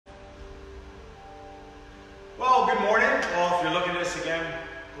good morning. Well, if you're looking at this again,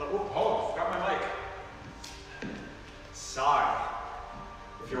 oh, forgot my mic. Sigh.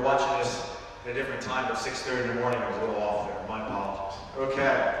 If you're watching this at a different time at 6:30 in the morning, I was a little off there. My apologies.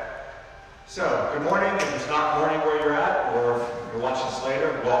 Okay. So, good morning. If it's not morning where you're at, or if you're watching this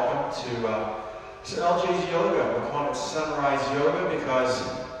later, welcome to LJ's Yoga. We're calling it Sunrise Yoga because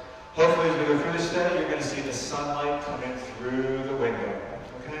hopefully as we go through this day, you're going to see the sunlight coming through the window.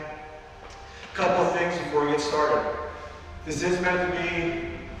 Okay? A couple of things before we get started. This is meant to be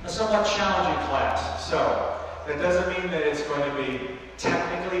a somewhat challenging class, so that doesn't mean that it's going to be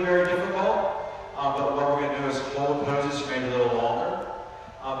technically very difficult, but what we're going to do is hold poses maybe a little longer.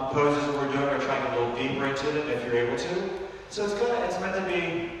 The poses that we're doing are trying to get a little deeper into them if you're able to. So it's meant to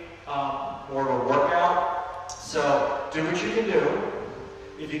be more of a workout. So do what you can do.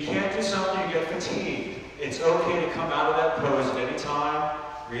 If you can't do something, you get fatigued. It's okay to come out of that pose at any time.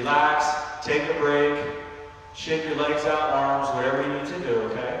 Relax, take a break, shake your legs out, arms, whatever you need to do,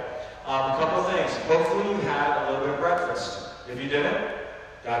 okay? A couple of things. Hopefully you had a little bit of breakfast. If you didn't,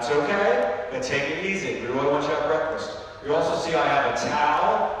 that's okay, but take it easy. We really want you to have breakfast. You also see I have a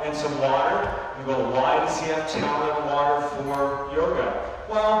towel and some water. You go, why does he have towel and water for yoga?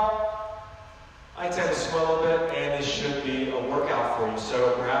 Well, I tend to sweat a little bit, and this should be a workout for you.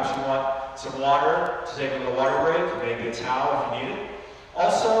 So perhaps you want some water to take a little water break, maybe a towel if you need it.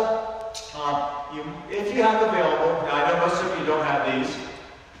 Also, if you have available, now I know most of you don't have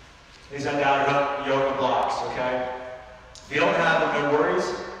these are down yoga blocks, okay? If you don't have them, no worries.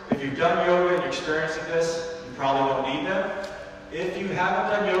 If you've done yoga and you're experiencing this, you probably don't need them. If you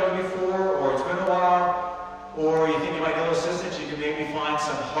haven't done yoga before, or it's been a while, or you think you might need a little assistance, you can maybe find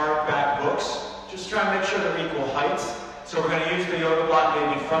some hardback books. Just try and make sure they're equal heights. So we're going to use the yoga block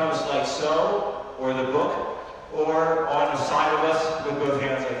maybe in front of us like so, or the book, or on the side of us with both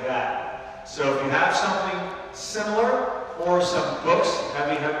hands like that. So if you have something similar, or some books,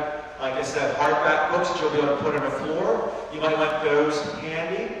 like I said, hardback books that you'll be able to put on the floor, you might want those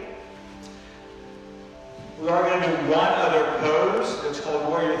handy. We are going to do one other pose that's called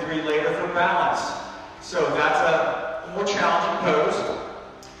Warrior 3 later for balance. So that's a more challenging pose.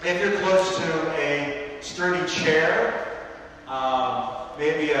 If you're close to a sturdy chair,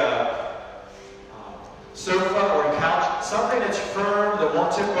 maybe a sofa or a couch, something that's firm that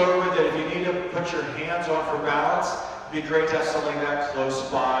won't tip over, that if you need to put your hands on for balance, it'd be great to have something like that close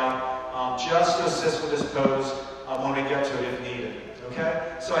by, just to assist with this pose when we get to it if needed.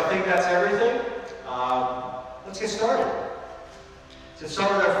 Okay? So I think that's everything. Let's get started. So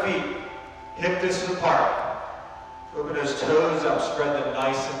start with our feet, hip distance apart. Open those toes up, spread them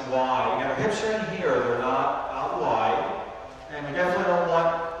nice and wide. Again, our hips are in here, they're not out wide. And we definitely don't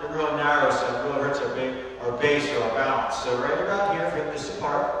want them real narrow, so it really hurts our base or our balance. So right about here, hip distance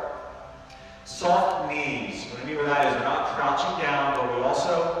apart. Soft knees. What I mean by that is we're not crouching down, but we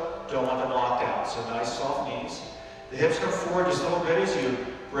also don't want them locked out. So nice soft knees. The hips come forward just a little bit as you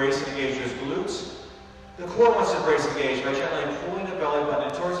brace and engage those glutes. The core wants to brace and engage by gently pulling the belly button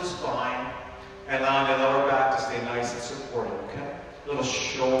in towards the spine and allowing the lower back to stay nice and supported, okay? Little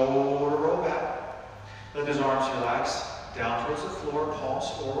shoulder roll back. Let those arms relax down towards the floor, palms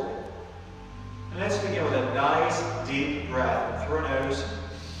forward. And let's begin with a nice deep breath in through our nose.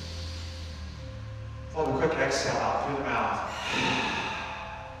 Followed a quick exhale out through the mouth.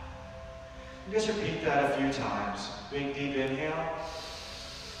 And just repeat that a few times. Big deep inhale.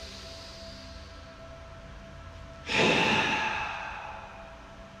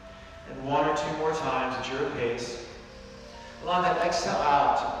 And one or two more times at your pace. Allow that exhale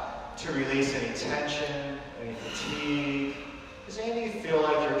out to release any tension, any fatigue. Is there anything you feel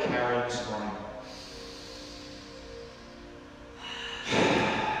like you're carrying this morning?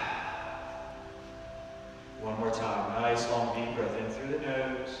 One more time. Nice long deep breath in through the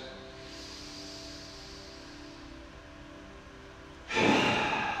nose.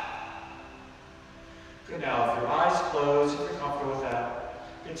 Good. Now, if your eyes close, if you're comfortable with that,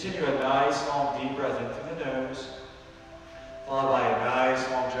 continue a nice long deep breath in through the nose, followed by a nice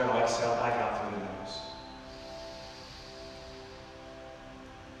long gentle exhale back out through the nose.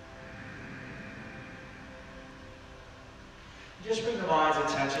 Just bring the mind's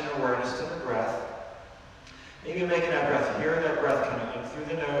attention and awareness to the breath. Maybe making that breath, hearing that breath coming in through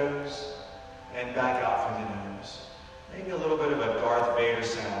the nose and back out through the nose. Maybe a little bit of a Darth Vader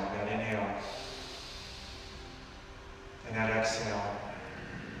sound, that inhale and that exhale.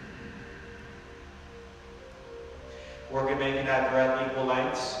 Work at making that breath equal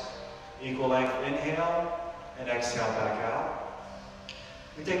lengths. Equal length inhale and exhale back out.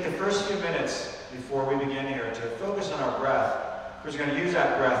 We take the first few minutes before we begin here to focus on our breath. We're going to use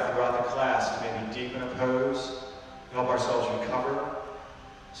that breath throughout the class to maybe deepen a pose, help ourselves recover.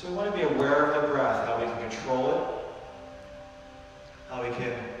 So we want to be aware of the breath, how we can control it, how we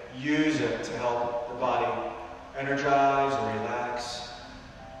can use it to help the body energize or relax.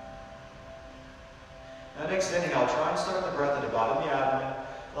 Now next inhale, try and start the breath at the bottom of the abdomen.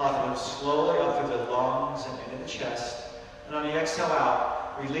 Allow it to move slowly up through the lungs and into the chest. And on the exhale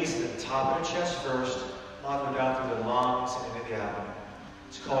out, release it at the top of the chest first. Allow it to go down through the lungs and into the abdomen.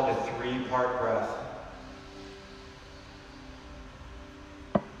 It's called a 3-part breath.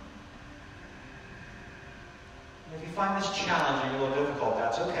 And if you find this challenging, a little difficult,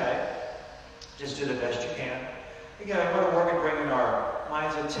 that's okay. Just do the best you can. Again, I want to work at bringing our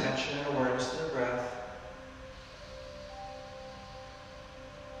mind's attention and awareness to the breath.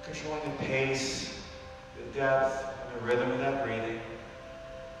 Controlling the pace, the depth, and the rhythm of that breathing.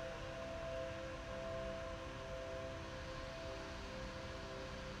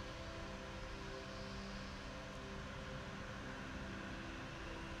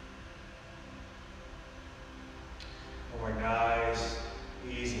 One more nice,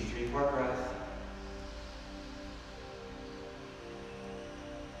 easy 3-part breath.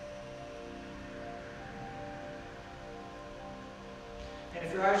 And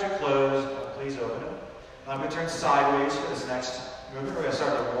if your eyes are closed, please open them. I'm going to turn sideways for this next movement. We're going to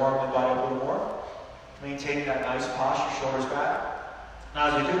start to warm the body up a little more. Maintaining that nice posture, shoulders back. Now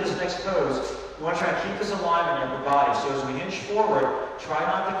as we do this next pose, we want to try and keep this alignment in the body. So as we hinge forward, try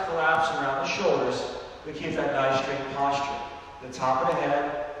not to collapse around the shoulders, but keep that nice straight posture. The top of the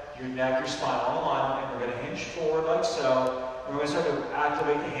head, your neck, your spine, all in alignment. And we're going to hinge forward like so. And we're going to start to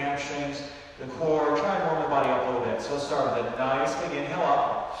activate the hamstrings, the core, try and warm the body up a little bit. So let's start with a nice big inhale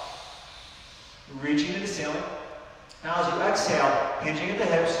up, reaching to the ceiling. Now as you exhale, hinging at the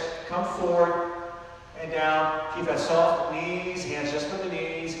hips, come forward and down. Keep that soft knees, hands just for the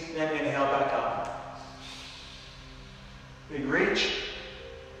knees, then inhale back up. Big reach,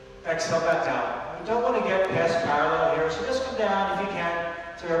 exhale back down. You don't want to get past parallel here, so just come down if you can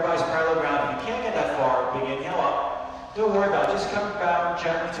to everybody's parallel ground. If you can't get that far, big inhale up. Don't worry about it, just come down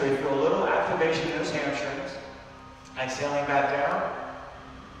gently till you feel a little activation in those hamstrings. Exhaling back down.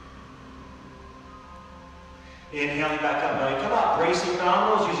 Inhaling back up. Now you come up, brace the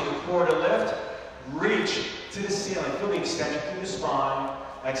abdominals, using the core to lift. Reach to the ceiling. Feel the extension through the spine.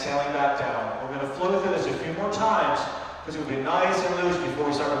 Exhaling back down. We're going to flow through this a few more times because it will be nice and loose before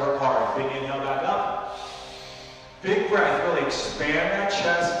we start to work hard. Big inhale back up. Big breath. Really expand that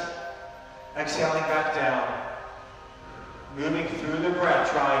chest. Exhaling back down. Moving through the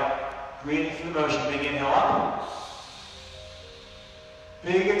breath. Try breathing through motion. Big inhale up.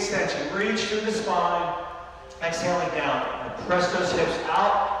 Big extension. Reach through the spine. Exhaling down. And press those hips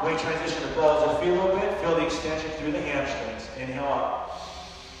out. Weight transition to balls of feet a little bit. Feel the extension through the hamstrings. Inhale up.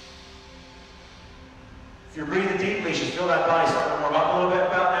 If you're breathing deeply, you should feel that body starting to warm up a little bit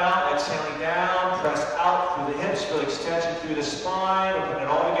about now. Exhaling down. Press out through the hips. Feel extension through the spine. We're putting it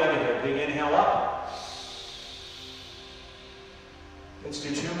all together here. Big inhale up. Let's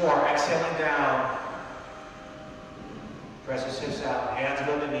do 2 more. Exhaling down. Press those hips out. Hands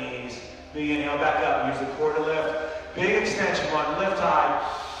above the knees. Big inhale back up. Use the core to lift. Big extension. 1. Lift high.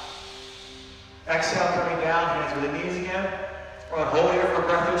 Exhale coming down. Hands with the knees again. We're going to hold here for a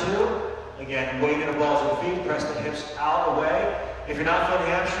breath or 2. Again, weight in the balls of the feet. Press the hips out away. If you're not feeling the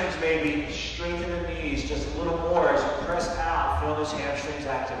hamstrings, maybe strengthen the knees just a little more as you press out. Feel those hamstrings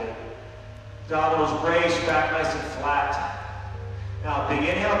activate. Abdominals brace back nice and flat. Now, big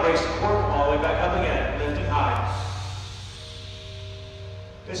inhale, brace the core, come all the way back up again, lifting high.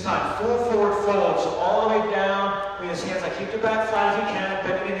 This time, full forward fold, so all the way down, bring those hands, keep the back flat if you can,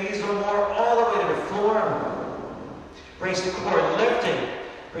 bending the knees a little more, all the way to the floor. Brace the core, lifting,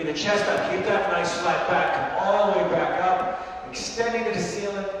 bring the chest up, keep that nice flat back, come all the way back up, extending to the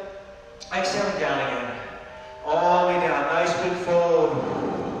ceiling, exhaling down again, all the way down, nice big fold.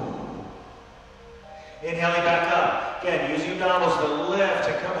 Inhaling back up. Again, use your abdominals to lift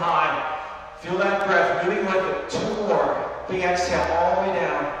and come high. Feel that breath, moving with it. 2 more. Big exhale all the way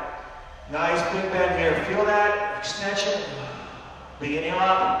down. Nice big bend here. Feel that extension. Big inhale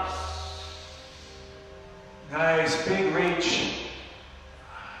up. Nice big reach.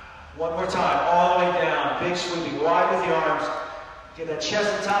 1 more time, all the way down. Big sweeping, wide with the arms. Get that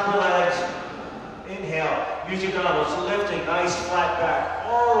chest on top of the legs. Inhale. Use your abdominals, lifting. Nice flat back.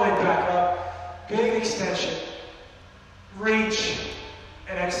 All the way back up. Big extension, reach,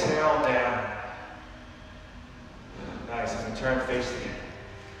 and exhale down. Nice, and turn face again.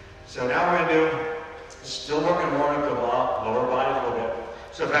 So now we're going to do, still working more on the lower body a little bit.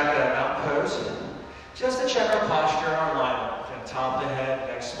 So back to that mountain pose. Just to check our posture, our alignment. From top of the head,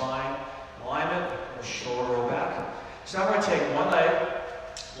 neck, spine, alignment, shoulder roll back. So I'm going to take one leg,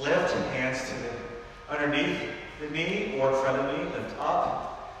 lift, hands to the underneath the knee or in front of the knee, lift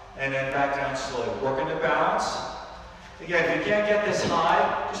up, and then back down slowly. Working the balance. Again, if you can't get this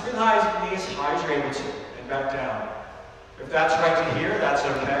high, just bring the knee as high as you're able to, and back down. If that's right to here, that's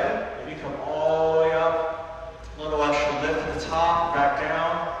okay. If you come all the way up, a little extra lift at the top, back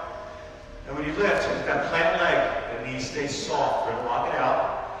down. And when you lift, with that plant leg, the knee stays soft. We're going to lock it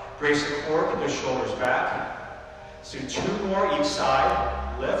out. Brace the core, put the shoulders back. So 2 more each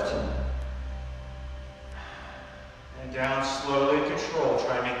side. Lift. And down slowly, control.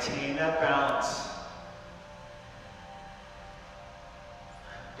 Try to maintain that balance.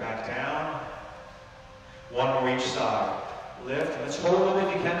 Back down. 1 more each side. Lift. Let's hold a little bit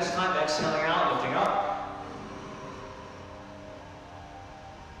if you can this time. Exhaling out, lifting up.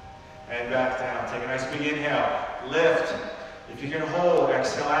 And back down. Take a nice big inhale. Lift. If you can hold,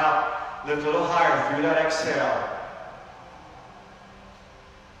 exhale out. Lift a little higher through that exhale.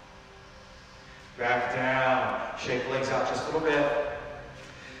 Back down. Shake legs out just a little bit.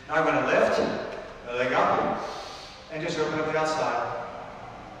 Now I'm going to lift. The leg up. And just open up the outside.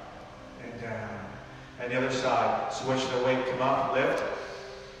 And down. And the other side. Switch the weight. Come up. Lift.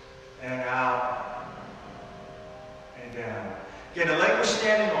 And out. And down. Again, the leg we're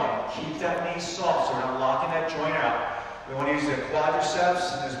standing on, keep that knee soft so we're not locking that joint out. We want to use the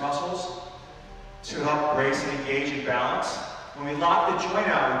quadriceps and those muscles to help brace and engage and balance. When we lock the joint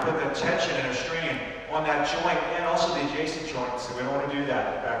out, we put the tension and a strain on that joint and also the adjacent joint, so we don't want to do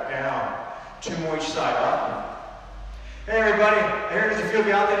that. Back down. 2 more each side. Up. Hey everybody, I heard there's a few of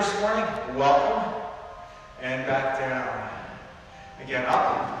you out there this morning. Welcome. And back down. Again,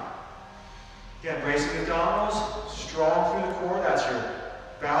 up. Again, bracing the abdominals, strong through the core. That's your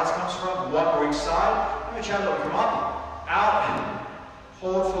balance comes from. 1 more each side. Let me try to come up, out,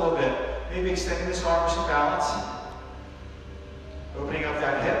 hold for a little bit. Maybe extending this arm for some balance. Opening up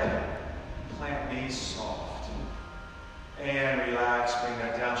that hip. Plant knees soft. And relax. Bring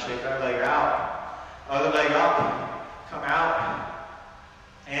that down. Shake that leg out. Other leg up. Come out.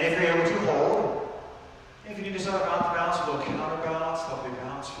 And if you're able to hold, if you need to start off balance, a little counterbalance, help you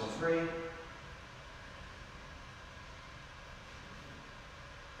balance, feel free.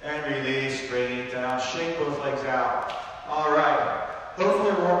 And release, straighten it down, shake both legs out. All right,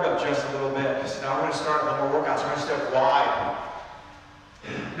 hopefully we're warmed up just a little bit. So now we're going to start one more workout. So we're going to step wide.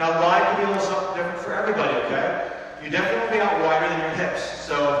 Now wide can be a little something different for everybody, okay? You definitely want to be out wider than your hips.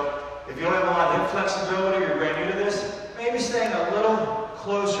 So if you don't have a lot of hip flexibility or you're brand new to this, maybe staying a little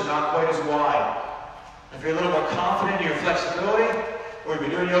closer, not quite as wide. If you're a little more confident in your flexibility, or you've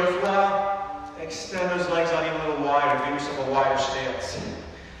been doing yoga for a while, extend those legs out even a little wider, give yourself a wider stance.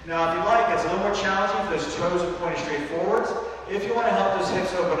 Now, if you like, it's a little more challenging if those toes are pointed straight forwards. If you want to help those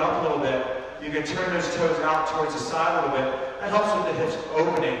hips open up a little bit, you can turn those toes out towards the side a little bit. That helps with the hips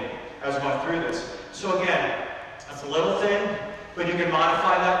opening as we go through this. So again, that's a little thin, but you can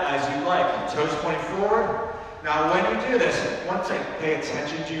modify that as you like. Toes pointing forward. Now, when you do this, one thing, pay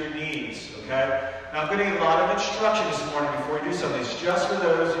attention to your knees, okay? Now, I'm going to give a lot of instruction this morning before you do some of these, just for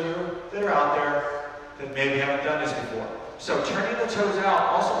those of you that are out there that maybe haven't done this before. So turning the toes out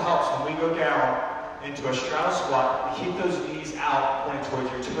also helps when we go down into a straddle squat to keep those knees out, pointing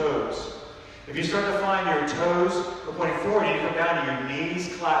towards your toes. If you start to find your toes are pointing forward and you come down and your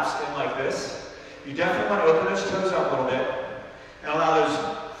knees collapse in like this, you definitely want to open those toes up a little bit and allow those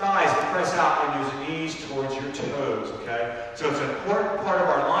thighs to press out and those knees towards your toes, okay? So it's an important part of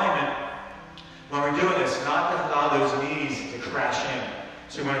our alignment when we're doing this, not to allow those knees to crash in.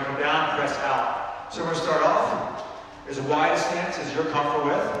 So we're going to come down and press out. So we're going to start off as wide a stance as you're comfortable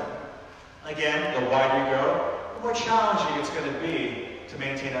with. Again, the wider you go, the more challenging it's going to be to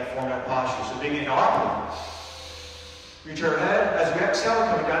maintain that form, that posture. So big inhale up. Reach our head. As we exhale,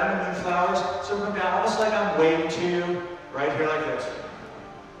 we're coming down into moonflowers. So we're coming down almost like I'm waving to you, right here like this.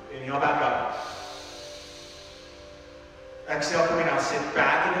 Inhale back up. Exhale, coming down. Sit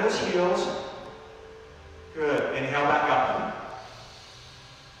back into those heels. Good. Inhale back up.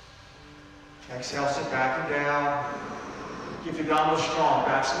 Exhale, sit back and down. Keep the abdominals strong,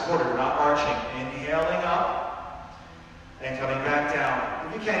 back supported, we're not arching. Inhaling up and coming back down.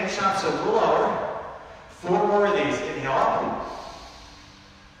 If you can, each time, so a little lower. 4 more of these. Inhale up.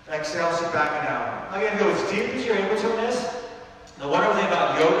 Exhale, sit back and down. Again, go as deep as you're able to in this. The wonderful thing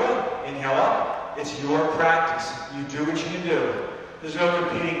about yoga, inhale up, it's your practice. You do what you can do. There's no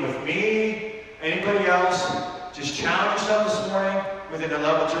competing with me, anybody else. Just challenge yourself this morning within the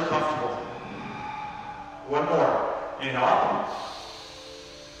level that you're comfortable. 1 more. Inhale up.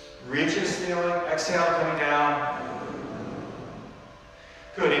 Reach the ceiling. Exhale, coming down.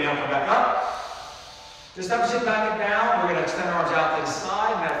 Good. Inhale, come back up. This time sit back and down. We're going to extend our arms out to the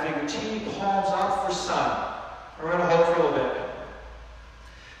side, and that figure T, palms up for sun. And we're going to hold for a little bit.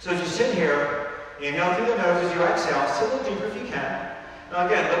 So as you sit here, inhale through the nose as you exhale. Sit a little deeper if you can. Now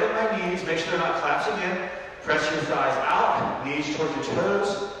again, look at my knees. Make sure they're not collapsing in. Press your thighs out, knees towards your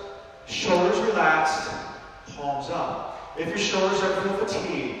toes. Shoulders relaxed, palms up. If your shoulders are feel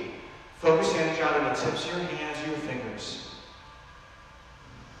fatigued, focus energy out on the tips of your hands or your fingers.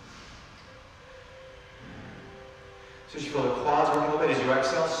 So you feel the quads working a little bit as you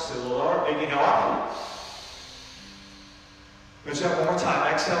exhale, sit a little lower, big inhale up. Let's do that one more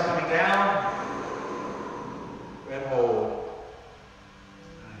time. Exhale coming down, and hold.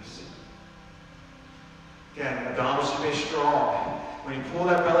 Nice. Again, abdominals should be strong. When you pull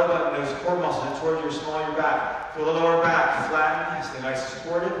that belly button, those core muscles in towards your small of your back. Feel the lower back flatten, stay nice and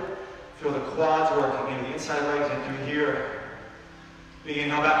supported. Feel the quads working, maybe the inside legs in through here. Big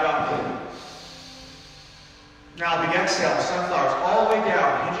inhale back up. Now big exhale, sunflowers all the way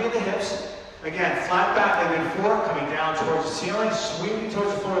down, hinging at the hips. Again, flat back, leg in forward, coming down towards the ceiling, sweeping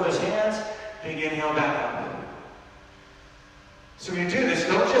towards the floor with those hands. Big inhale back up. So when you do this,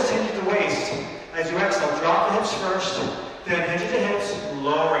 don't just hinge at the waist. As you exhale, drop the hips first, then hinge at the hips,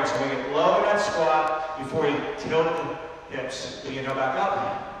 lowering. So we get low in that squat before you tilt the hips. Big inhale back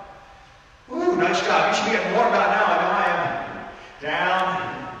up. Woo, nice job. You should be getting warmed out now. I know I am.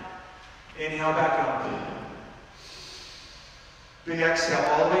 Down. Inhale back up. Big exhale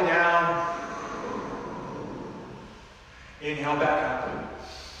all the way down. Inhale back up.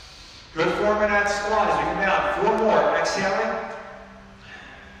 Good form in that squat as we come down. 4 more. Exhaling.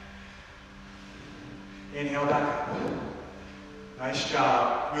 Inhale back up. Nice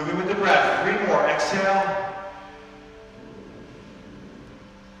job. Moving with the breath. 3 more. Exhale.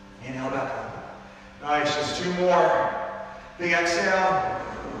 Inhale back up. Nice. Just 2 more. Big exhale.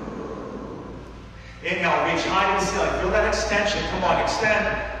 Inhale. Reach high to the ceiling. Feel that extension. Come on. Extend.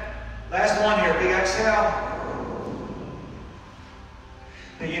 Last one here. Big exhale.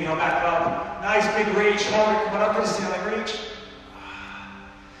 Big inhale back up. Nice big reach. Hold it. Come on up to the ceiling. Reach.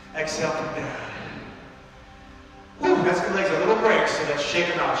 Exhale. Come down. Woo, that's good legs. A little break. So let's shake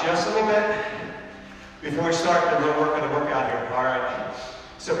them out just a little bit before we start the real work of the workout here. All right.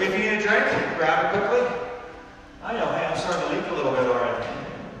 So if you need a drink, grab it quickly. I know, hey, I'm starting to leak a little bit already.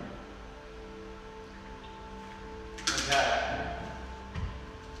 Okay.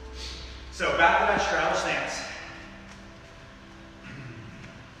 So back to that straddle stance.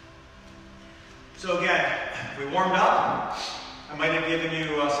 So again, we warmed up. I might have given you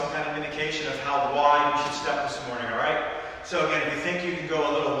some kind of indication of how wide you should step this morning, all right? So again, if you think you can go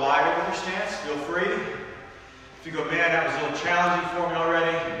a little wider with your stance, feel free. If you go, man, that was a little challenging for me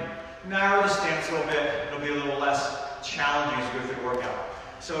already, narrow the stance a little bit. It'll be a little less challenging as you go through the workout.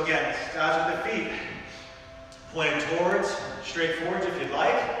 So again, starts with the feet. Pointing towards, straight forwards if you'd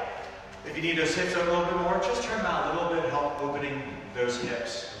like. If you need those hips up a little bit more, just turn them out a little bit, help opening those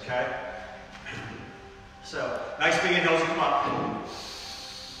hips, okay? So, nice big inhales come up.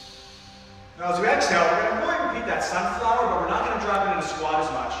 Now as we exhale, we're going to really repeat that sunflower, but we're not going to drop into the squat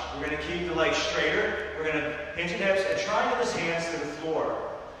as much. We're going to keep the legs straighter. We're going to hinge the hips and try and get those hands to the floor.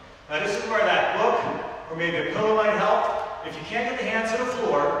 Now this is where that book or maybe a pillow might help. If you can't get the hands to the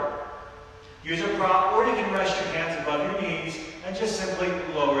floor, use a prop, or you can rest your hands above your knees and just simply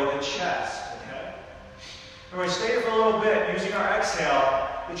lower the chest, okay? We're going to stay here for a little bit using our exhale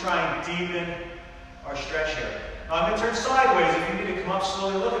to try and deepen our stretch here. Now I'm going to turn sideways. If you need to come up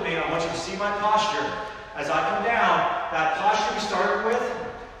slowly, look at me. I want you to see my posture. As I come down, that posture we started with,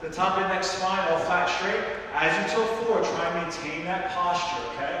 the top of the neck spine all flat straight. As you tilt forward, try and maintain that posture,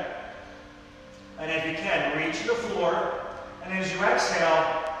 okay? And if you can, reach the floor. And as you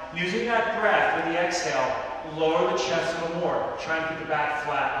exhale, using that breath with the exhale, lower the chest a little more. Try and keep the back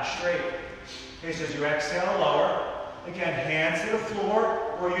flat and straight. Okay, so as you exhale, lower. Again, hands to the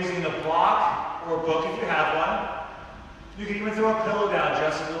floor, or using the block or book if you have one. You can even throw a pillow down,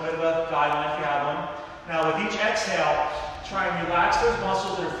 just a little bit of a guideline if you have one. Now with each exhale, try and relax those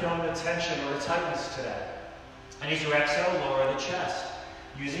muscles that are feeling the tension or the tightness today. And as you exhale, lower the chest.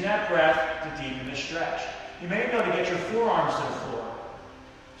 Using that breath to deepen the stretch. You may be able to get your forearms to the floor.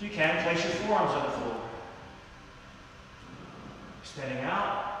 If you can, place your forearms on the floor. Extending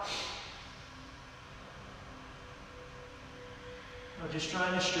out. Now just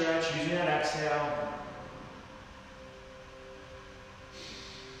trying to stretch, using that exhale.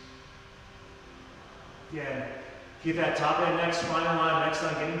 Again, keep that top of the neck spine in line, next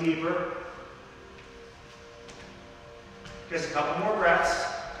line getting deeper. Just a couple more breaths.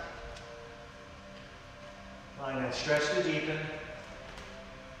 Find that stretch to deepen.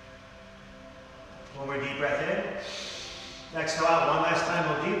 One more deep breath in. Exhale out one last time,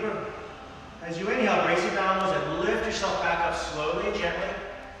 a little deeper. As you inhale, brace your abdominals and lift yourself back up slowly and gently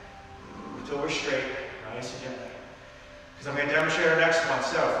until we're straight, nice and gently. Because I'm going to demonstrate our next one.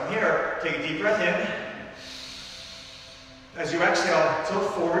 So from here, take a deep breath in. As you exhale,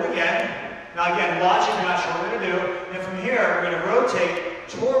 tilt forward again. Now again, watch if you're not sure what we're going to do. And from here, we're going to rotate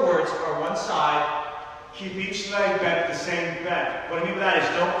towards our one side. Keep each leg bent at the same bend. What I mean by that is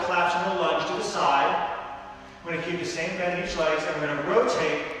don't collapse in the lunge to the side. We're going to keep the same bend in each leg, and we're going to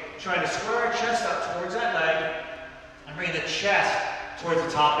rotate, trying to square our chest up towards that leg, and bring the chest towards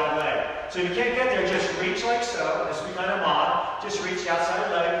the top of that leg. So if you can't get there, just reach like so. This will be kind of mod. Just reach the outside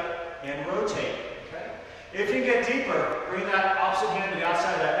leg and rotate. Okay? If you get deeper, bring that opposite hand to the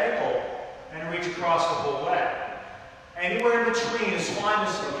outside of that ankle and reach across the whole leg. Anywhere in between is fine,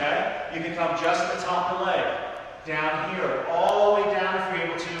 okay? You can come just at the top of the leg, down here, all the way down if you're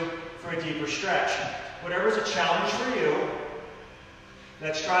able to for a deeper stretch. Whatever is a challenge for you,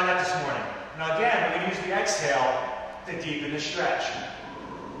 let's try that this morning. Now again, we're going to use the exhale to deepen the stretch.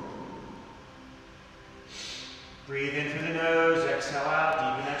 Breathe in through the nose, exhale out,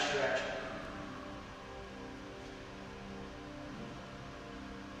 deepen that stretch.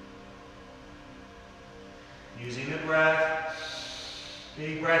 Using the breath.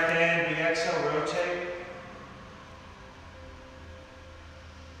 Big breath in, big exhale, rotate.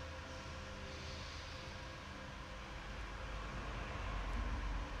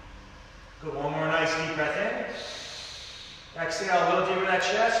 Good, one more nice deep breath in. Exhale, a little deeper that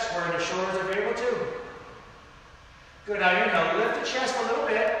chest, square the shoulders if you're able to. Good, now you're going to lift the chest a little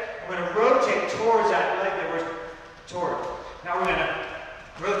bit. We're going to rotate towards that leg that we're toward. Now we're going to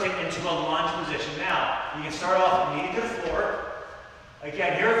rotate into a lunge position. Now, you can start off knee to the floor.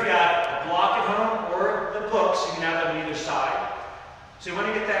 Again, here if you have a block at home or the books, you can have them on either side. So you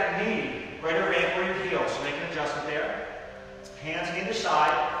want to get that knee right over ankle or your heel. So make an adjustment there. Hands on either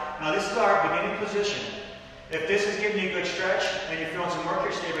side. Now this is our beginning position. If this is giving you a good stretch and you're feeling some work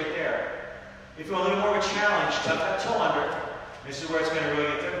here, stay right there. If you feel a little more of a challenge, tuck that toe under. This is where it's going to really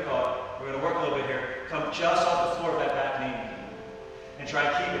get difficult. We're going to work a little bit here. Come just off the floor of that back knee. And try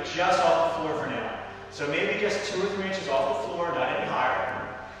to keep it just off the floor for now. So maybe just 2 or 3 inches off the floor, not any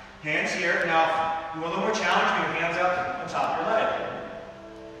higher. Hands here. Now, if you want a little more challenge, bring your hands up on top of your leg.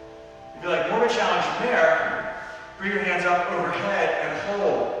 If you like more of a challenge from there, bring your hands up overhead and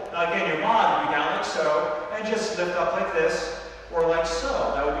hold. Now again, your mod will be down like so, and just lift up like this, or like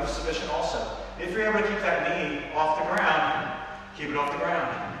so. That would be sufficient also. If you're able to keep that knee off the ground, keep it off the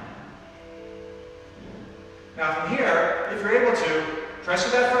ground. Now from here, if you're able to, press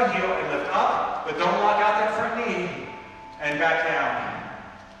with that front heel and lift up, but don't lock out that front knee, and back down.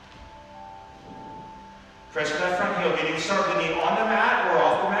 Press with that front heel, getting start with the knee on the mat or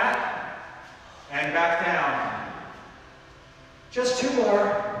off the mat, and back down. Just 2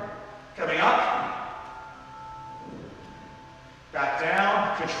 more. Coming up, back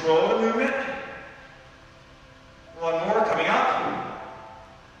down, control the movement. 1 more, coming up,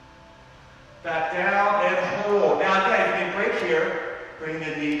 back down, and hold. Now again, if you need a break here, bring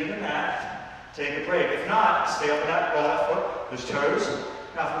the knee to the mat, take a break. If not, stay up in that, roll that foot, those toes.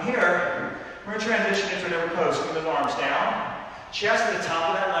 Now from here, we're going to transition into another pose. Bring those arms down, chest to the top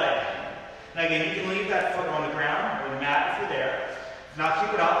of that leg. Now again, you can leave that foot on the ground or the mat if you're there. If not,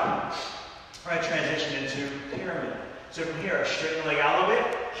 keep it up. All right, transition into pyramid. So from here, straighten the leg out a little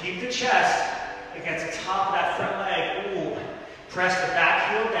bit. Keep the chest against the top of that front leg. Ooh. Press the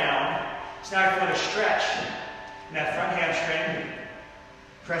back heel down. So now if you want to stretch in that front hamstring,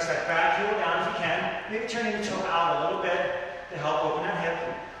 press that back heel down if you can. Maybe turning the toe out a little bit to help open that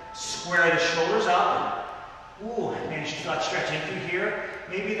hip. Square the shoulders up. Ooh, man, you should feel that stretch in through here.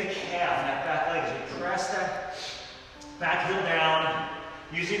 Maybe the calf and that back leg as you press that back heel down.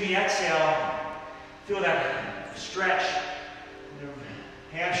 Using the exhale, feel that stretch in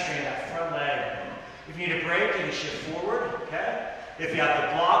the hamstring, that front leg. If you need a break, you can shift forward, okay? If you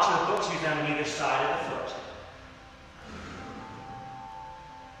have the blocks or the books, use them on either side of the foot.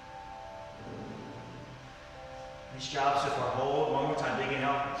 Nice job so far. Hold. 1 more time. Big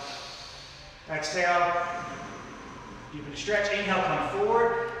inhale. Exhale. Deepen the stretch. Inhale, come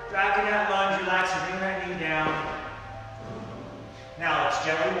forward. Back in that lunge. Relax and bring that knee down. Now let's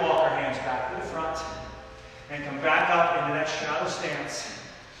gently walk our hands back to the front and come back up into that straddle stance.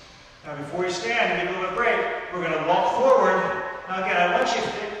 Now before you stand and give a little bit of break, we're going to walk forward. Now again, I want you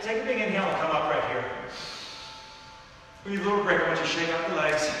to take a big inhale and come up right here. We need a little break. I want you to shake out the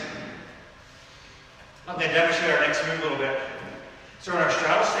legs. I'm going to demonstrate our next move a little bit. So in our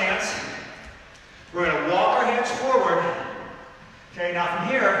straddle stance, we're going to walk our hands forward. Okay, now from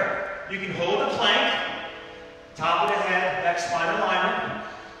here, you can hold the plank, top of the head, back spine alignment,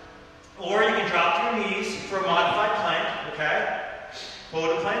 or you can drop to your knees for a modified plank, okay?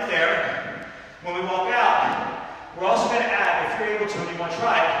 Hold the plank there. When we walk out, we're also going to add, if you're able to and you want to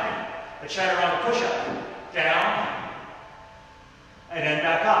try it, a chaturanga push-up. Down, and then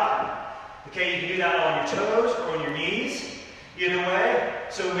back up. Okay, you can do that on your toes or on your knees. Either way.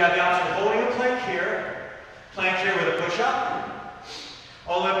 So we have the option of holding a plank here with a push-up.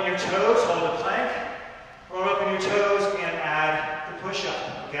 All up in your toes, hold the plank. Roll up in your toes and add the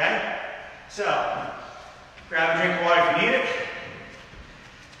push-up. Okay? So, grab a drink of water if you need it.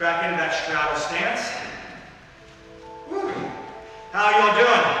 Back into that straddle stance. Woo. How are y'all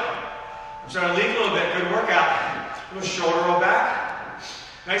doing? I'm starting to leak a little bit. Good workout. A little shoulder roll back.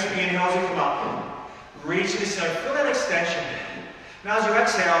 Nice big inhale as you come up. Reach to the ceiling. Feel that extension. Now as you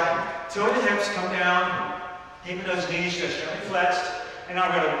exhale, toe the hips, come down. Keeping those knees just gently flexed. And now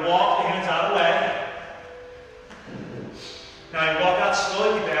we're going to walk the hands out of the way. Now you walk out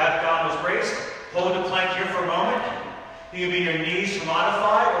slowly. Keep the abdominals braced. Hold the plank here for a moment. You can be your knees to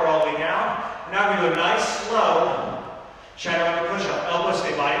modify or all the way down. And now we're going to do a nice slow chaturanga push-up. Elbows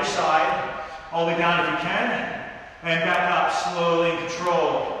stay by your side. All the way down if you can. And back up slowly and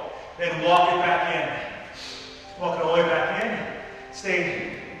controlled. Then walk it back in. Walk it all the way back in.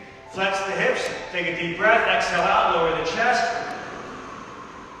 Stay, flex the hips. Take a deep breath. Exhale out. Lower the chest.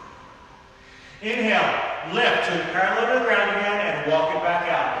 Inhale. Lift to parallel to the ground again and walk it back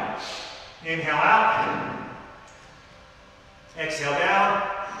out. Inhale out. Exhale down.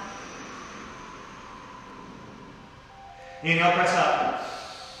 Inhale, press up.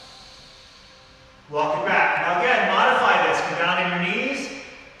 Walk it back. Now again, modify this. Come down on your knees.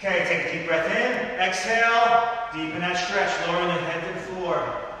 Okay, take a deep breath in. Exhale. Deepen that stretch. Lowering the head to the floor.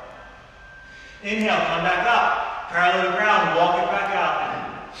 Inhale, come back up. Parallel to the ground. Walk it back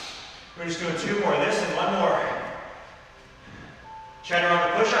out. We're just doing two more of this and one more.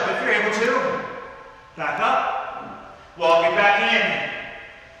 Chaturanga push-up if you're able to. Back up. Walk it back in.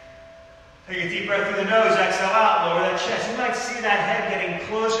 Take a deep breath through the nose. Exhale out. Lower that chest. You might see that head getting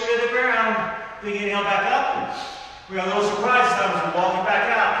closer to the ground. Big inhale back up. We got a little surprise this time as we walk it back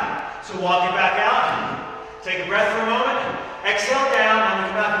out. So walk it back out. Take a breath for a moment. Exhale down. And we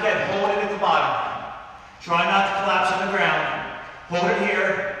come back again. Hold it at the bottom. Try not to collapse on the ground. Hold it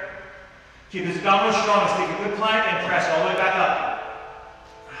here. Keep this abdominal strong. Let's take a good plank and press all the way back up.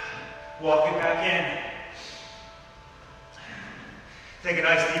 Walk it back in. Take a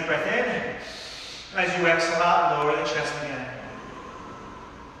nice deep breath in. As you exhale out, lower the chest again.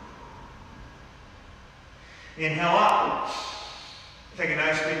 Inhale up. Take a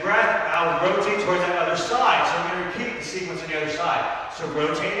nice big breath. Now rotate towards that other side. So I'm going to repeat the sequence on the other side. So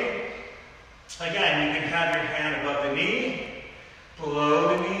rotating. Again, you can have your hand above the knee,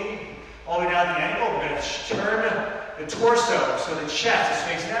 below the knee, all the way down the ankle. We're going to turn the torso so the chest is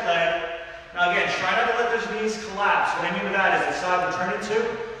facing that leg. Now again, try not to let those knees collapse. What I mean by that is the side we're turning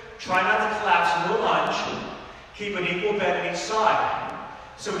to, try not to collapse into a lunge. Keep an equal bend in each side.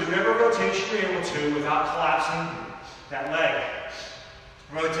 So do whatever rotation you're able to without collapsing that leg.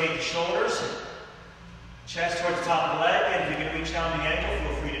 Rotate the shoulders, chest towards the top of the leg, and if you can reach down the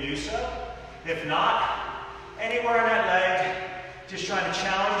ankle, feel free to do so. If not, anywhere on that leg, just trying to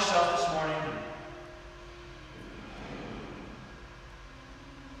challenge yourself this morning.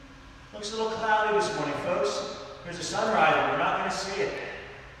 Looks a little cloudy this morning, folks. There's a sunrise, but we're not going to see it.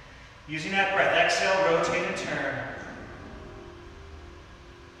 Using that breath, exhale, rotate and turn.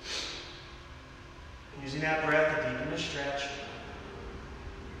 Using that breath to deepen the stretch.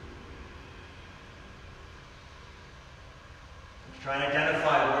 Try and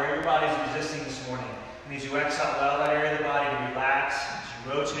identify where your body's resisting this morning. And as you exhale, allow that area of the body to relax. As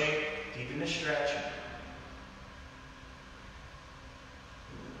you rotate, deepen the stretch.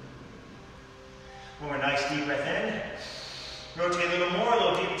 One more nice deep breath in. Rotate a little more, a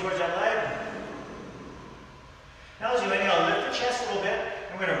little deeper towards that leg. Now as you inhale, lift the chest a little bit.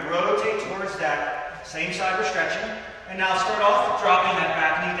 And we're going to rotate towards that same side we're stretching. And now start off dropping that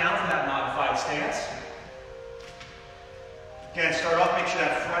back knee down from that modified stance. Again, start off, make sure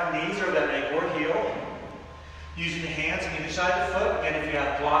that front knees are that leg or heel. Using the hands on either side of the foot. Again, if you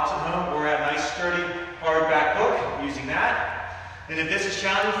have blocks at home or a nice sturdy hard back hook, using that. And if this is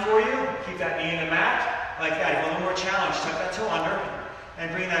challenging for you, keep that knee in the mat like that. If you're a little more challenged, tuck that toe under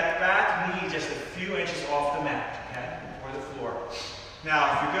and bring that back knee just a few inches off the mat, okay, or the floor. Now,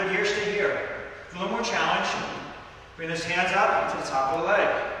 if you're good here, stay here. If you're a little more challenged, bring those hands up to the top of the leg.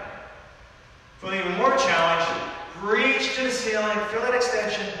 If you're even more challenged, reach to the ceiling, feel that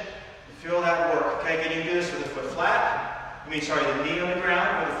extension, feel that work. Okay, can you do this with the foot flat? The knee on the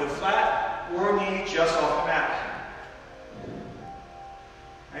ground with the foot flat. feet just off the mat.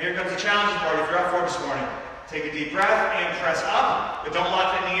 Now here comes the challenging part if you're up for it this morning. Take a deep breath and press up, but don't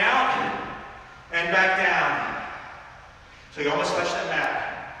lock that knee out. And back down. So you almost touch that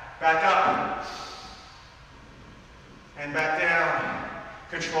mat. Back up. And back down.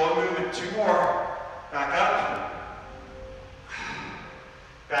 Control the movement. 2 more. Back up.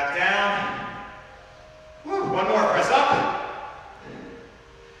 Back down. Woo. 1 more. Press up.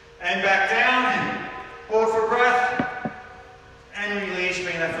 And back down. Hold for breath. And release.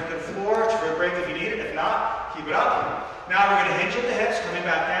 Bring that foot to the floor. For a break if you need it. If not, keep it up. Now we're going to hinge at the hips. Coming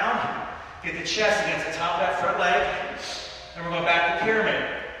back down. Get the chest against the top of that front leg. And we're going back to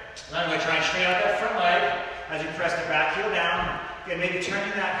pyramid. Now I'm going to try and straighten out that front leg as you press the back heel down. Again, maybe turning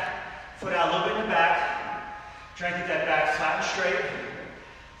that foot out a little bit in the back. Try and get that back flat and straight.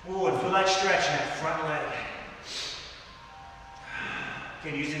 Ooh, and feel that stretch in that front leg.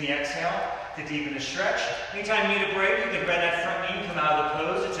 Again, using the exhale to deepen the stretch. Anytime you need a break, you can bend that front knee and come out of the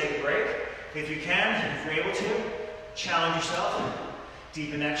pose to take a break. If you can, if you're able to, challenge yourself.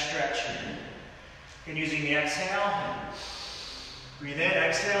 Deepen that stretch. And using the exhale, breathe in,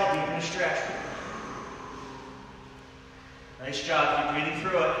 exhale, deepen the stretch. Nice job, keep breathing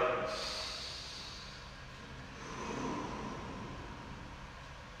through it.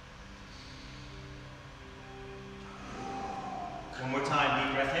 One more time,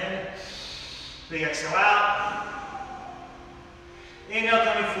 deep breath in. Big exhale out. Inhale,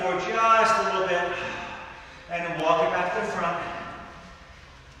 coming forward just a little bit. And then walk it back to the front.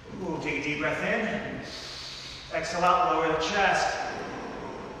 Ooh, take a deep breath in. Exhale out, lower the chest.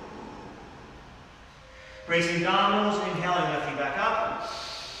 Bracing abdominals, inhaling, lifting back up.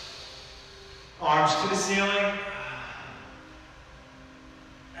 Arms to the ceiling.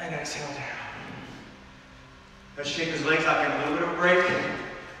 And exhale down. Let's shake his legs out, get a little bit of a break.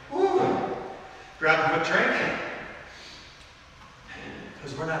 Woo. Grab a quick drink.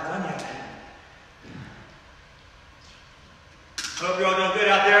 Because we're not done yet. Hope you're all doing good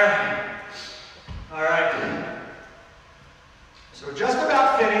out there. All right. So we're just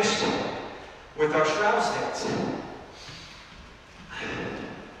about finished with our straddle stance.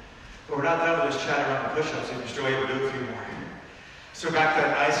 But we're not done with this chaturanga push-ups if you're still able to do a few more. So back to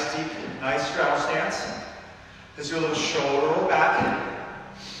that nice, deep, nice straddle stance. Let's do a little shoulder roll back.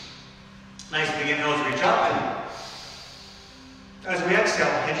 Nice big inhale as we reach up. As we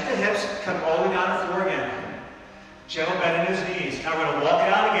exhale, hinge at the hips, come all the way down to the floor again. Gentle bend in his knees. Now we're going to walk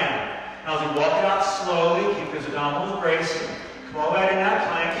it out again. Now as we walk it out slowly, keep those abdominals braced. Come all the way in that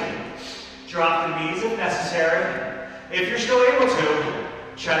plank. Drop the knees if necessary. If you're still able to,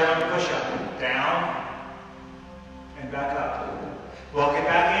 chaturanga push-up. Down and back up. Walk it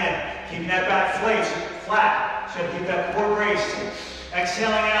back in. Keeping that back flat. So keep that core braced.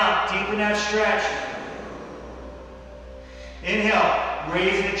 Exhaling out. Deepen that stretch. Inhale.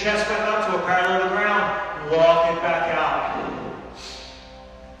 Raising the chest back up to a parallel to the ground. Walk it back out.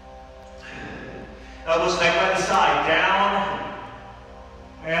 Elbows tight by the side. Down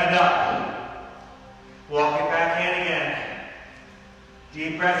and up. Walk it back in again.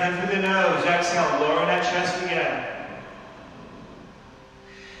 Deep breath in through the nose. Exhale. Lowering that chest again.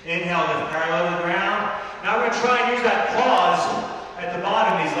 Inhale, lift parallel to the ground. Now we're going to try and use that pause at the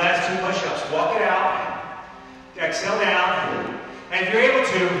bottom of these last 2 push-ups. Walk it out. Exhale down. And if you're able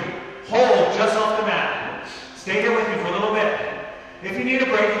to, hold just off the mat. Stay here with me for a little bit. If you need a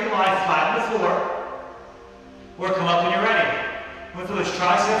break, you can lie flat on the floor. Or come up when you're ready. With those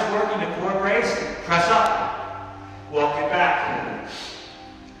triceps working, the core brace, press up. Walk it back.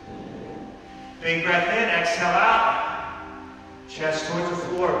 Big breath in, exhale out. Chest towards the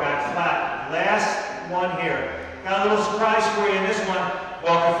floor, back flat. Last one here. Got a little surprise for you in this one.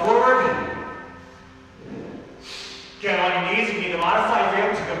 Walk it forward. Get on your knees if you need to modify, if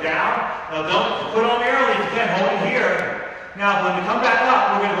you're able to come down. Now don't put on early if you can, hold it here. Now when we come back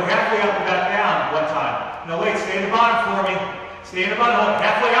up, we're going to go halfway up and back down one time. No, wait, stay in the bottom for me. Stay in the bottom, hold it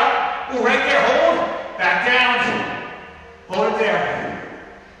halfway up. Ooh, right there, hold. Back down. Hold it there.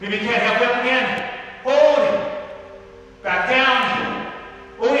 Maybe you can't, halfway up again. Hold. Back down.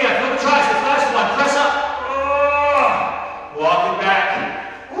 Oh yeah, feel the triceps. Last one, press up. Oh. Walk it back.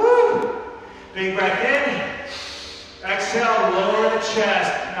 Woo. Big breath in. Exhale, lower the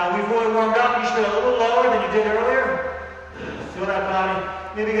chest. Now we've really warmed up. You should be a little lower than you did earlier. Feel that body.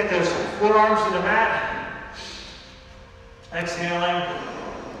 Maybe get those forearms to the mat. Exhaling.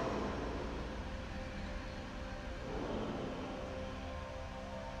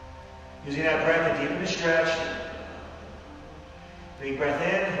 Using that breath to deepen the stretch. Big breath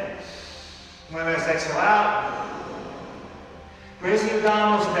in. One last exhale out. Raising the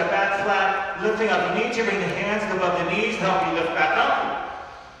abdominals with that back flat. lifting up. You need to bring the hands above the knees to help you lift back up.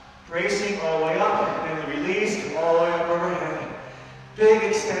 Bracing all the way up, and then release all the way up overhead. Big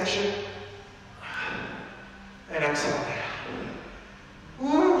extension. And exhale down.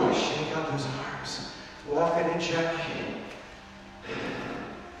 Woo, shake out those arms. Walk it in gently.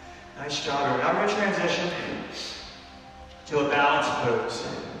 Nice job. Now we're going to transition to a balance pose.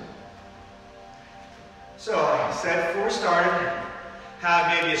 So, I said before we started,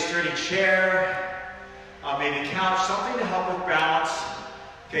 have maybe a sturdy chair, maybe a couch, something to help with balance.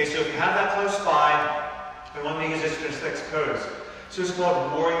 Okay, so if you have that close by, I want to use this for this next pose. So it's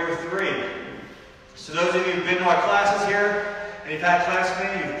called Warrior 3. So those of you who've been to our classes here, and you've had classes with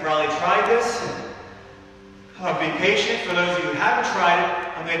me, you've probably tried this. Be patient. For those of you who haven't tried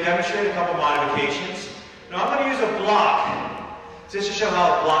it, I'm going to demonstrate a couple modifications. Now I'm going to use a block, just to show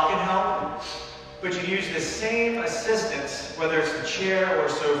how a block can help. But you use the same assistance, whether it's a chair or a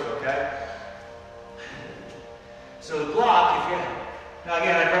sofa, okay? So the block, now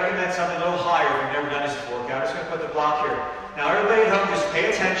again, I'd recommend something a little higher if you've never done this before, okay? I'm just going to put the block here. Now everybody at home, just pay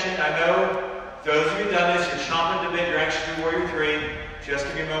attention. I know those of you who've done this, you're chomping at the bit, you're anxious to do Warrior 3. Just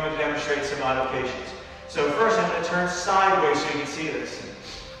give me a moment to demonstrate some modifications. So first, I'm going to turn sideways so you can see this.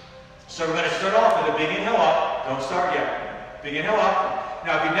 So we're going to start off with a big inhale up. Don't start yet. Big inhale up.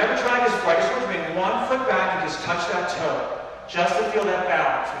 Now, if you've never tried this before, I just want you to bring one foot back and just touch that toe, just to feel that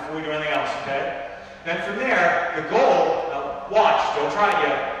balance before we do anything else, okay? Then from there, the goal, watch, don't try it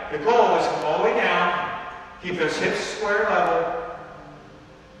yet. The goal is to come all the way down, keep those hips square level,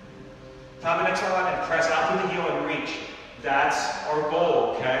 top of the next line, and press out through the heel and reach. That's our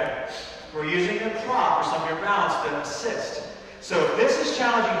goal, okay? We're using a prop or some of your balance to assist. So if this is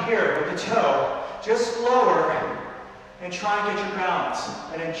challenging here with the toe, just lower and try and get your balance.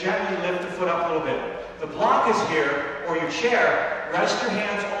 And then gently lift the foot up a little bit. The block is here, or your chair. Rest your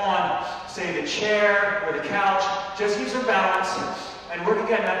hands on, say, the chair or the couch. Just use some balance and work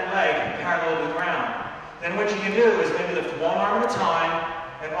again that leg parallel to the ground. Then what you can do is maybe lift one arm at a time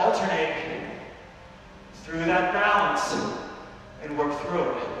and alternate through that balance and work through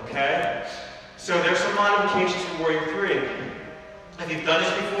it, okay? So there's some modifications for Warrior 3. If you've done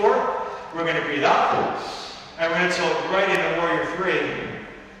this before, we're going to breathe up, and we're going to tilt right into Warrior 3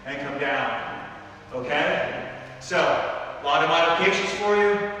 and come down, okay? So, a lot of modifications for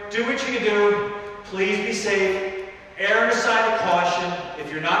you. Do what you can do. Please be safe. Err on the side of caution.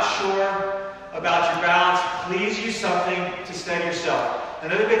 If you're not sure about your balance, please use something to steady yourself.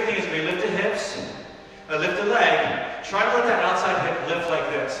 Another big thing is when you lift the hips, lift the leg, try to let that outside hip lift like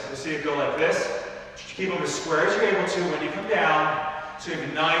this. You'll see it go like this. Keep them as square as you're able to when you come down, so you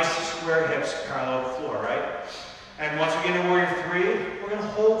have nice square hips parallel to the floor, right? And once we get into Warrior 3, we're going to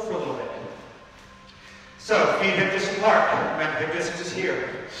hold for a little bit. So, feet hip distance apart. Remember, hip distance is here.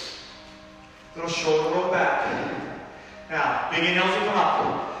 Little shoulder roll back. Now, big inhales you come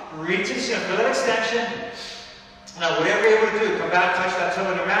up. Reach to the ceiling. Feel that extension. Now, whatever you're able to do, come back, touch that toe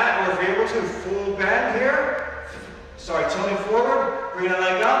in the mat, or if you're able to, full bend here. Sorry, tilting forward, bring that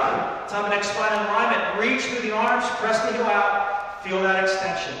leg up, top of next spine in alignment, reach through the arms, press the heel out, feel that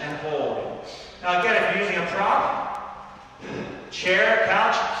extension, and hold. Now again, if you're using a prop, chair,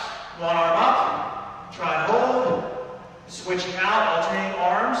 couch, one arm up, try and hold, switching out, alternating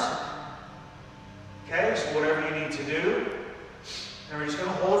arms. Okay, so whatever you need to do. And we're just going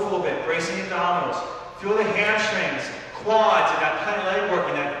to hold for a little bit, bracing abdominals. Feel the hamstrings, quads, and that plant leg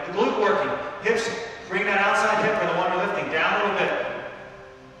working, that glute working, hips. Bring that outside hip or the one we're lifting down a little bit.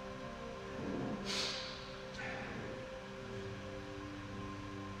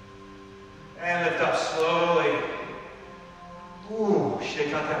 And lift up slowly. Ooh,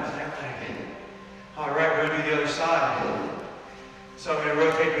 shake out that plant leg. All right, we're going to do the other side. So I'm going to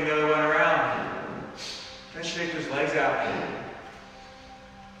rotate the other one around. And shake those legs out.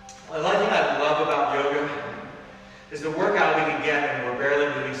 The other thing I love about yoga is the workout we can get and we're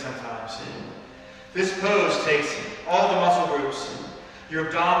barely moving sometimes. This pose takes all the muscle groups, your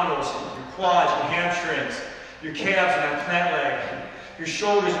abdominals, your quads, your hamstrings, your calves and that plant leg, your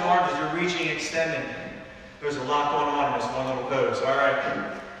shoulders and arms as you're reaching and extending. There's a lot going on in this one little pose. All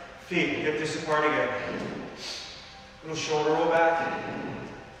right, feet, hip distance apart again. Little shoulder roll back.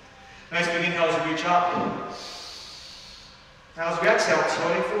 Nice big inhale as you reach up. Now as we exhale,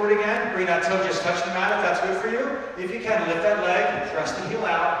 toeing forward again. Bring that toe, just touch the mat if that's good for you. If you can, lift that leg, press the heel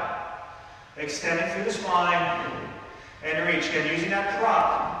out. Extending through the spine, and reach. Again, using that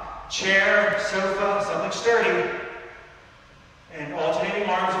prop, chair, sofa, something sturdy, and alternating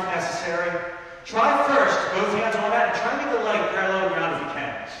arms if necessary. Try first, both hands on that, and try and get the leg parallel to the ground if you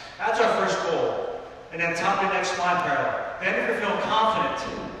can. That's our first goal. And then top of the next spine parallel. Then if you're feeling confident,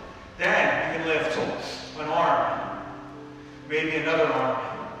 then you can lift an arm, maybe another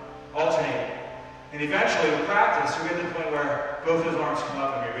arm, alternate. And eventually with practice, we get to the point where both those arms come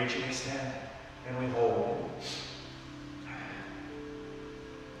up and we reach and extend, and we hold.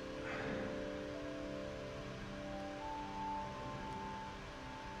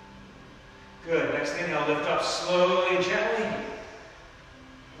 Good. Next inhale, lift up slowly and gently.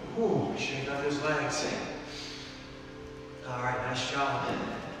 Ooh, shake out those legs. All right, nice job.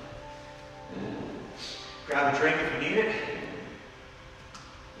 Grab a drink if you need it.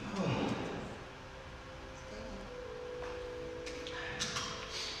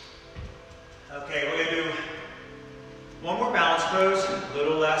 Okay, we're going to do one more balance pose, a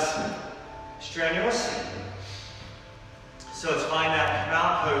little less strenuous. So let's find that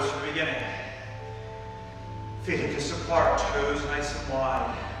mountain pose from the beginning. Feet hips apart, toes nice and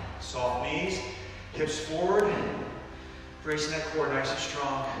wide. Soft knees, hips forward. Bracing that core nice and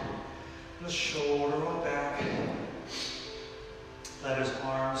strong. The shoulder roll back. Let his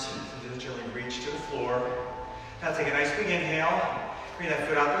arms gently reach to the floor. Now take a nice big inhale. Bring that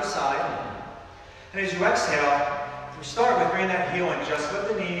foot out to the side. And as you exhale, we start with bringing that heel in just above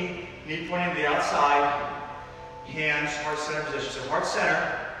the knee pointing to the outside. Hands, heart center position. So heart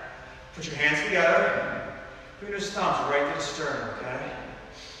center. Put your hands together. Bring those thumbs right to the sternum, okay?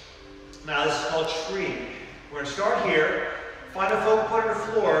 Now this is called tree. We're going to start here. Find a focal point on the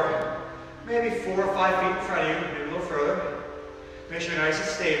floor, maybe 4 or 5 feet in front of you, maybe a little further. Make sure you're nice and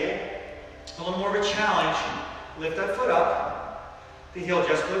stable. A little more of a challenge. Lift that foot up. The heel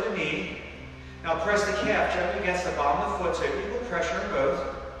just below the knee. Now press the calf gently against the bottom of the foot so you have equal pressure on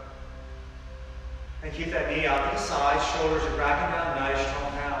both. And keep that knee out to the side. Shoulders are backing down, nice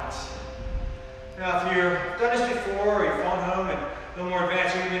strong balance. Now if you've done this before or you're phone home and a little more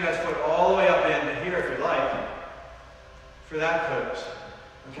advanced, you can bring that foot all the way up into here if you like for that pose.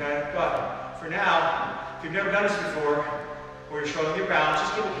 Okay? But for now, if you've never done this before, where you're struggling with your balance,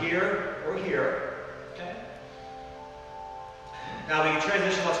 just give it here or here. Okay? Now we can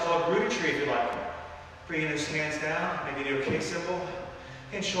transition what's called rooted tree if you like. Bringing those hands down, maybe the OK symbol,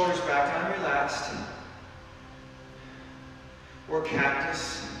 and shoulders back down, relaxed. Or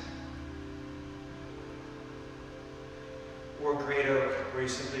cactus. Or great oak, where you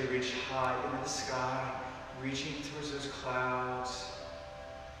simply reach high into the sky, reaching towards those clouds.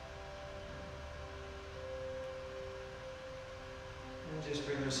 And just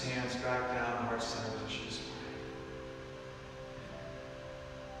bring those hands back down, heart center position.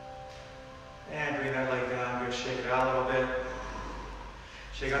 And bring that leg down, go shake it out a little bit.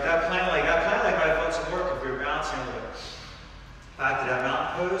 Shake out that plant leg. That plant leg might have felt some work if we were bouncing a little bit. Back to that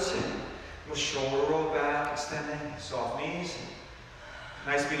mountain pose. We'll shoulder roll back, extending, soft knees.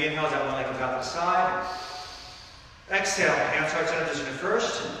 Nice big inhale as that one leg comes out to the side. Exhale, hands heart center position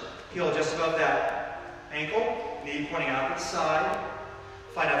first. Heel just above that ankle, knee pointing out to the side.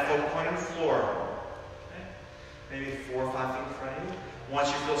 Find that focal point on the floor. Okay? Maybe 4 or 5 feet in front of you. Once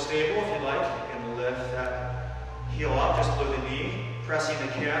you feel stable, if you'd like, you can lift that heel up just below the knee, pressing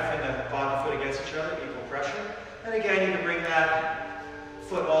the calf and the bottom foot against each other, equal pressure. And again, you can bring that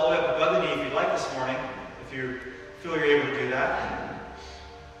foot all the way up above the knee if you'd like this morning, if you feel you're able to do that.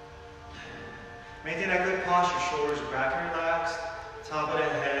 Maintain that good posture, shoulders are back and relaxed, top of the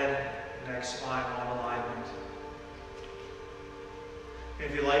head, neck, spine on alignment. And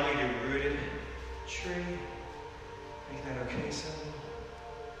if you like, you do rooted tree, make that OK symbol.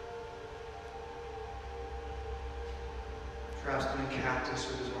 Perhaps doing cactus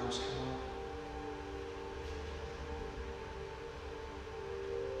with his arms come up.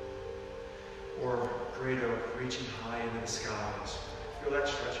 Or great oak, reaching high into the skies. Feel that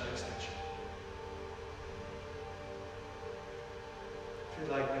stretch and extension. If you'd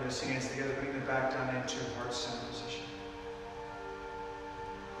like, bring those hands together, bring them back down into heart center position.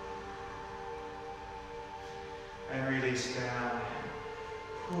 And release down.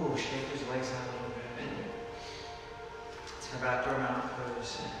 Ooh, shake those legs out a little bit. Come back to our mountain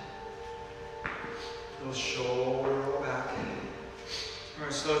pose. Little shoulder roll back. We're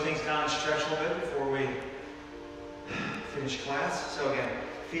going to slow things down and stretch a little bit before we finish class. So again,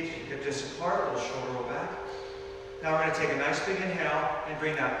 feet hip disc apart, little shoulder roll back. Now we're going to take a nice big inhale and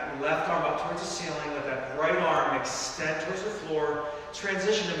bring that left arm up towards the ceiling. Let that right arm extend towards the floor.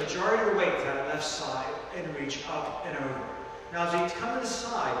 Transition the majority of the weight to that left side and reach up and over. Now as you come to the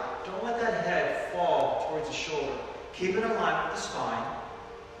side, don't let that head fall towards the shoulder. Keep it in line with the spine.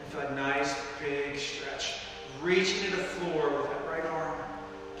 And feel a nice big stretch. Reaching to the floor with that right arm.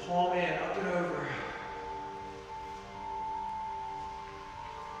 Palm in, up and over.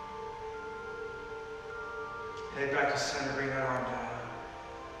 Head back to center, bring that arm down.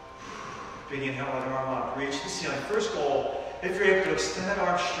 Big inhale, other arm up, reach the ceiling. First goal, if you're able to extend that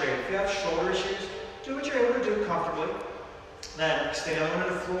arm straight. If you have shoulder issues, do what you're able to do comfortably. Then extend the other one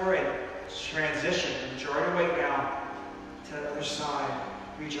to the floor and transition. Draw your weight down to the other side.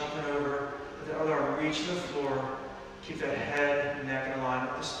 Reach up and over. Let the other arm reach to the floor. Keep that head and neck in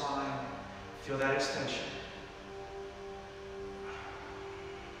alignment with the spine. Feel that extension.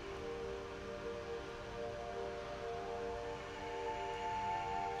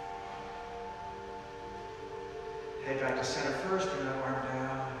 Head back to center first, bring that arm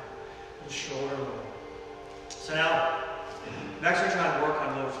down, the shoulder roll. So now, next we're trying to work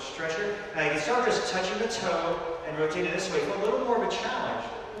on a little stretcher. Now you can start just touching the toe and rotating this way for a little more of a challenge,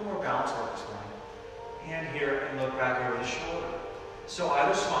 a little more balance work this morning. Hand here and look back over the shoulder. So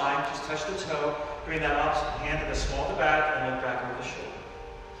either spine, just touch the toe, bring that up, hand to the small of the back, and look back over the shoulder.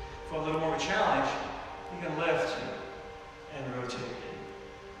 For a little more of a challenge, you can lift and rotate.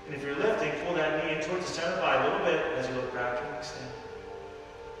 And if you're lifting, pull that knee in towards the center of the body a little bit as you look back and extend.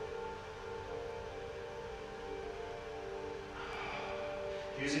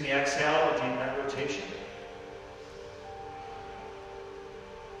 Using the exhale to deepen that rotation.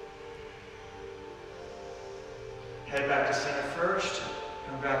 Head back to center first.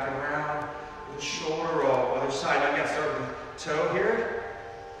 Come back around with the shoulder roll. Other side. Now again, start with the toe here.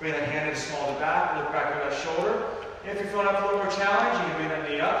 Bring that hand in the small of the back. Look back over that shoulder. If you're feeling up a little more challenge, you can bring that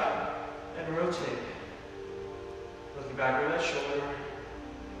knee up and rotate. Looking back over that shoulder.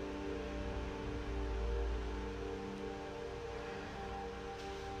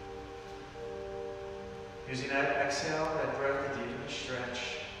 Using that exhale, that breath to deepen the stretch.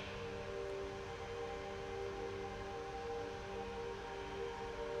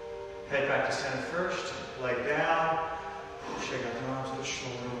 Head back to center first, leg down. Shake out the arms with the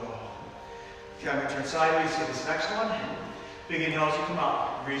shoulder roll. Okay, I'm going to turn sideways to this next one. Big inhale as you come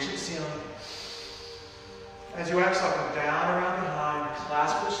up. Reach the ceiling. As you exhale, come down around behind.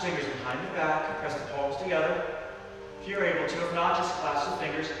 Clasp those fingers behind your back. Press the palms together. If you're able to. If not, just clasp the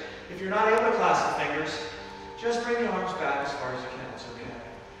fingers. If you're not able to clasp the fingers, just bring the arms back as far as you can. It's okay.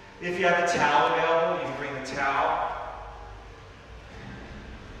 If you have a towel available, you can bring the towel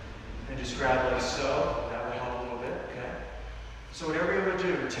and just grab like so. That will help a little bit. Okay. So whatever you're able to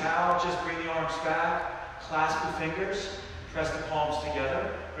do, towel, just bring the arms back, clasp the fingers, press the palms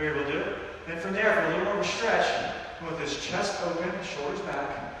together. Whatever you're able to do. And from there, for a little more of a stretch, with this chest open, shoulders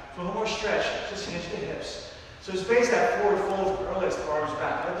back. For a little more stretch, just hinge the hips. So just base that forward fold from earliest, the arms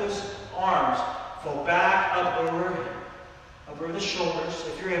back. Let those arms fold back, up over the shoulders,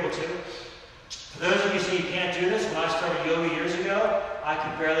 if you're able to. For those of you who say you can't do this, when I started yoga years ago, I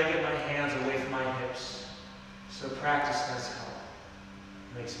could barely get my hands away from my hips. So practice does help.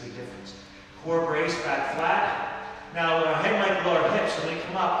 Makes a big difference. Core brace back flat. Now our head might be below our hips, so when we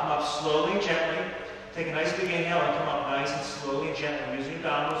come up slowly and gently. Take a nice big inhale and come up nice and slowly and gently. Using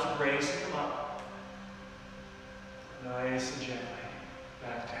abdominals to brace and come up. Nice and gently.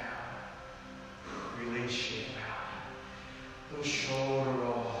 Back down. Release, shake out. Little shoulder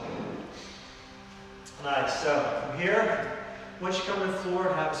roll. Nice. So from here, once you come to the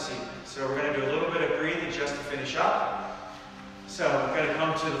floor, have a seat. So we're going to do a little bit of breathing just to finish up. So we're going to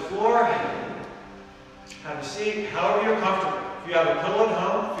come to the floor. Have a seat, however you're comfortable. If you have a pillow at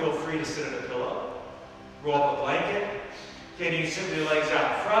home, feel free to sit on a pillow. Roll up a blanket. Again, you can sit with your legs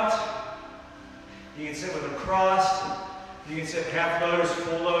out in front. You can sit with them crossed. You can sit half lotus,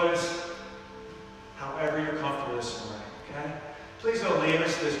 full lotus. However you're comfortable this morning, okay? Please don't leave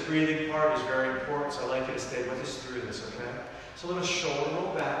us. This breathing part is very important, so I'd like you to stay with us through this, okay? So a little shoulder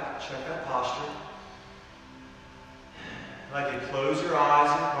roll back. Check that posture. I'd like you to close your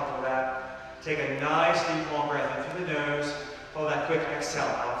eyes and come up with that. Take a nice deep long breath in through the nose. Follow that quick exhale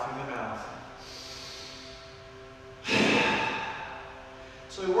out through the mouth.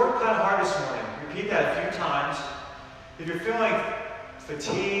 So we worked kind of hard this morning. Repeat that a few times. If you're feeling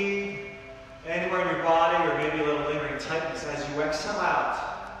fatigue anywhere in your body or maybe a little lingering tightness, as you exhale out,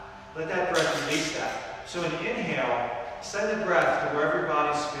 let that breath release that. So when you inhale, send the breath to wherever your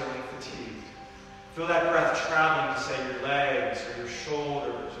body's feeling fatigued. Feel that breath traveling to, say, your legs or your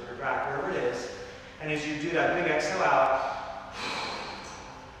shoulders or your back, wherever it is. And as you do that big exhale out,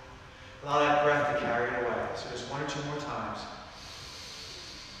 allow that breath to carry it away. So just one or two more times.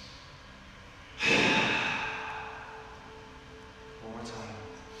 One more time.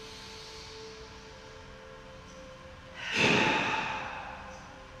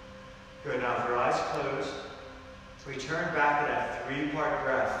 Good. Now with your eyes closed, return back to that three-part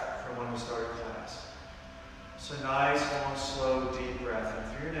breath from when we started class. So nice, long, slow, deep breath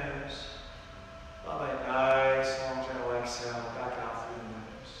in through your nose. Followed by a nice, long, gentle exhale back out through the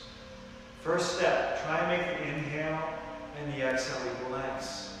nose. First step, try and make the inhale and the exhale equal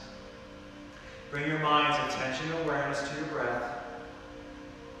lengths. Bring your mind's attention and awareness to your breath.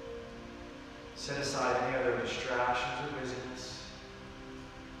 Set aside any other distractions or busyness.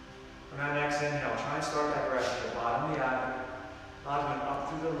 On our next inhale, try and start that breath at the bottom of the abdomen up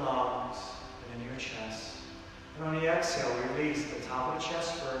through the lungs and into your chest. And on the exhale, release the top of the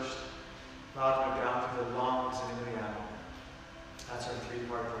chest first, down through the lungs and into the abdomen. That's our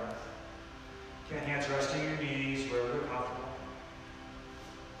three-part breath. Again, hands resting your knees wherever they're comfortable.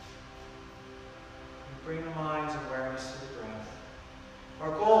 And bring the mind's awareness to the breath.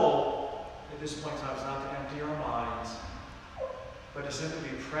 Our goal at this point in time is not to empty our minds, but to simply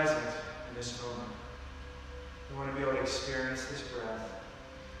be present in this moment. We want to be able to experience this breath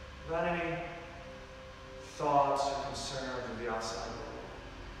without any thoughts or concerns of the outside world.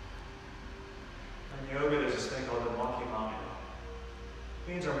 In yoga, there's this thing called the monkey mind.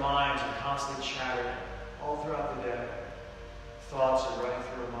 It means our minds are constantly chattering all throughout the day. Thoughts are running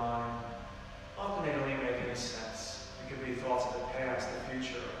through our mind. Often they don't even make any sense. It could be thoughts of the past, the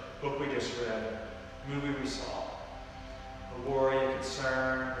future, a book we just read, a movie we saw, a worry, a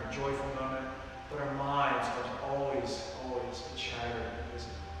concern, a joyful moment. But our minds are always be chattering and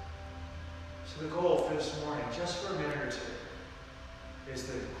busy. So the goal for this morning, just for a minute or two, is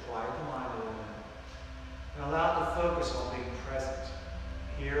to quiet the mind a little bit and allow it to focus on being present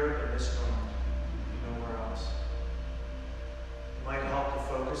here in this moment and nowhere else. It might help to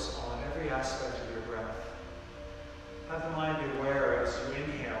focus on every aspect of your breath. Have the mind be aware as you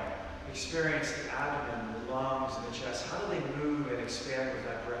inhale, experience the abdomen, the lungs, and the chest. How do they move and expand with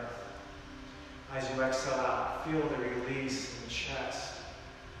that breath? As you exhale out, feel the release in the chest,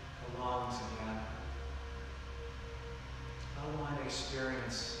 the lungs, and the abdomen. Allow the mind to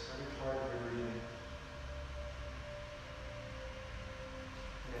experience every part of your breathing.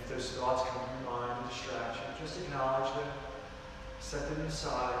 And if those thoughts come to your mind, a distraction, just acknowledge them, set them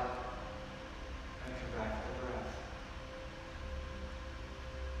aside, and come back to the breath.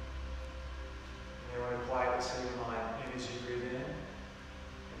 You may want to quietly say to your mind, in as you breathe in,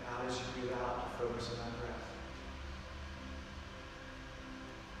 and out as you breathe out, to focus on that breath.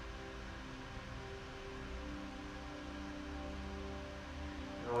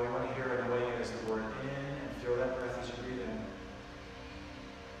 And all you want to hear in the way in is the word in, and feel that breath as you breathe in.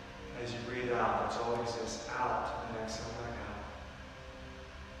 As you breathe out, that's all exists, out, and exhale back out.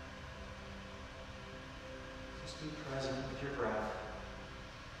 Just be present with your breath.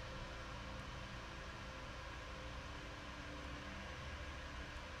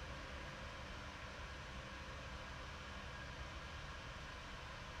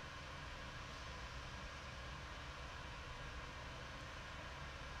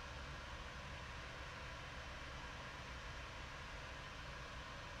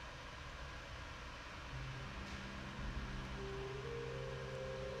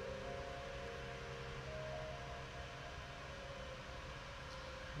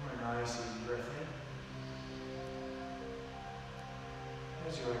 Nice easy breath in.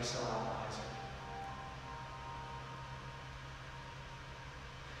 As you exhale out, rising.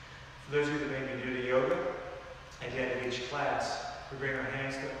 For those of you that may be new to yoga, at the end of each class, we bring our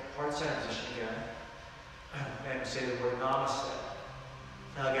hands to heart center position again, and say the word namaste.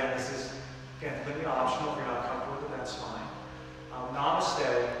 Now again, this is completely optional. If you're not comfortable with it, that's fine.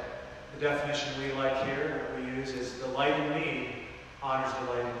 Namaste, the definition we like here, that we use, is the light in me honors the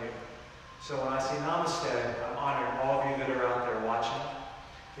light in you. So when I say namaste, I'm honoring all of you that are out there watching.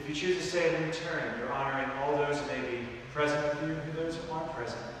 If you choose to say it in return, you're honoring all those that may be present with you and those who aren't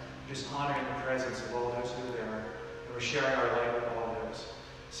present. You're just honoring the presence of all those who are there. And we're sharing our light with all those.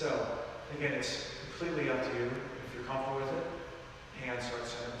 So, again, it's completely up to you. If you're comfortable with it, hands start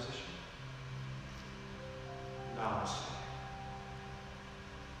center position. Namaste.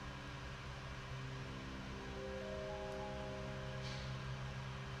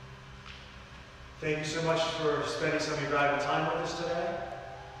 Thank you so much for spending some of your valuable time with us today.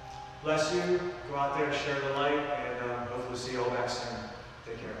 Bless you. Go out there, share the light, and hopefully see you all back soon.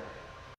 Take care.